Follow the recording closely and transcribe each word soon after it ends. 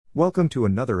Welcome to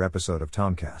another episode of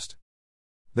Tomcast.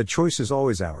 The choice is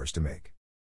always ours to make.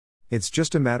 It's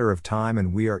just a matter of time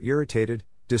and we are irritated,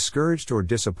 discouraged or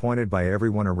disappointed by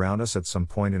everyone around us at some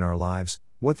point in our lives.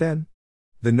 What then?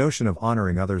 The notion of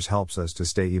honoring others helps us to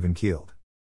stay even-keeled.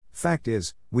 Fact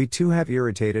is, we too have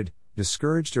irritated,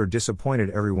 discouraged or disappointed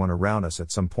everyone around us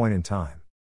at some point in time.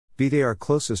 Be they our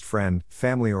closest friend,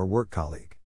 family or work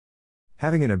colleague.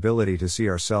 Having an ability to see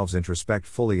ourselves introspect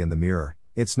fully in the mirror,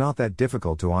 it's not that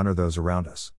difficult to honor those around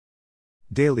us.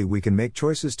 Daily we can make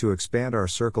choices to expand our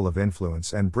circle of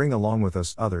influence and bring along with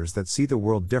us others that see the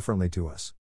world differently to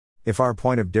us. If our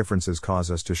point of differences cause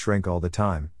us to shrink all the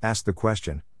time, ask the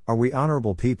question, are we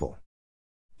honorable people?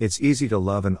 It's easy to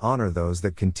love and honor those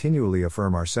that continually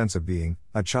affirm our sense of being.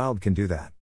 A child can do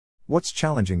that. What's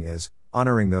challenging is,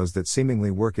 honoring those that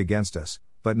seemingly work against us,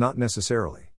 but not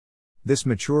necessarily. This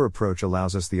mature approach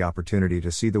allows us the opportunity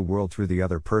to see the world through the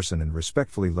other person and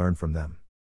respectfully learn from them.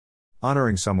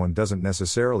 Honoring someone doesn't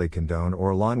necessarily condone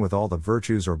or align with all the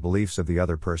virtues or beliefs of the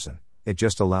other person, it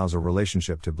just allows a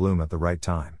relationship to bloom at the right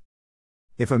time.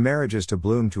 If a marriage is to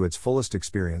bloom to its fullest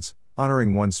experience,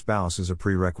 honoring one's spouse is a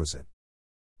prerequisite.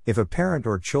 If a parent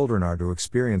or children are to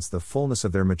experience the fullness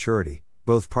of their maturity,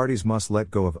 both parties must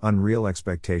let go of unreal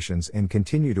expectations and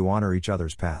continue to honor each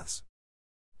other's paths.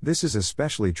 This is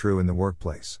especially true in the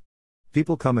workplace.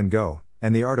 People come and go,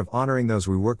 and the art of honoring those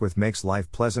we work with makes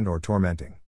life pleasant or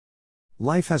tormenting.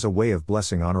 Life has a way of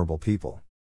blessing honorable people.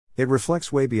 It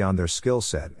reflects way beyond their skill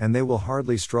set and they will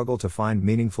hardly struggle to find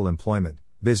meaningful employment,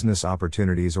 business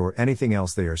opportunities or anything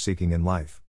else they are seeking in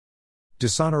life.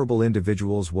 Dishonorable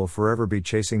individuals will forever be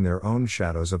chasing their own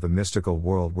shadows of the mystical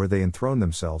world where they enthrone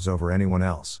themselves over anyone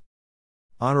else.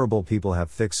 Honorable people have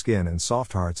thick skin and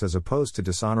soft hearts as opposed to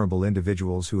dishonorable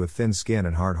individuals who have thin skin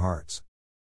and hard hearts.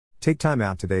 Take time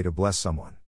out today to bless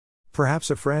someone. Perhaps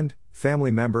a friend,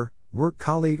 family member, work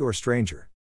colleague or stranger.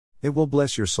 It will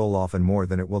bless your soul often more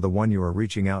than it will the one you are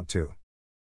reaching out to.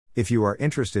 If you are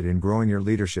interested in growing your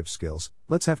leadership skills,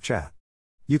 let's have chat.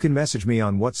 You can message me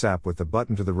on WhatsApp with the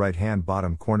button to the right-hand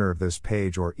bottom corner of this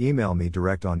page or email me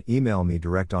direct on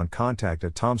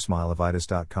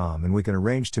contact@tomsmileofitis.com and we can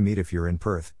arrange to meet if you're in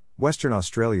Perth, Western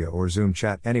Australia or Zoom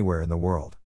chat anywhere in the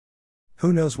world.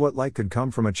 Who knows what light could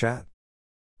come from a chat?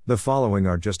 The following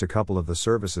are just a couple of the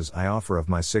services I offer of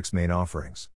my 6 main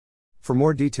offerings. For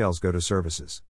more details go to services.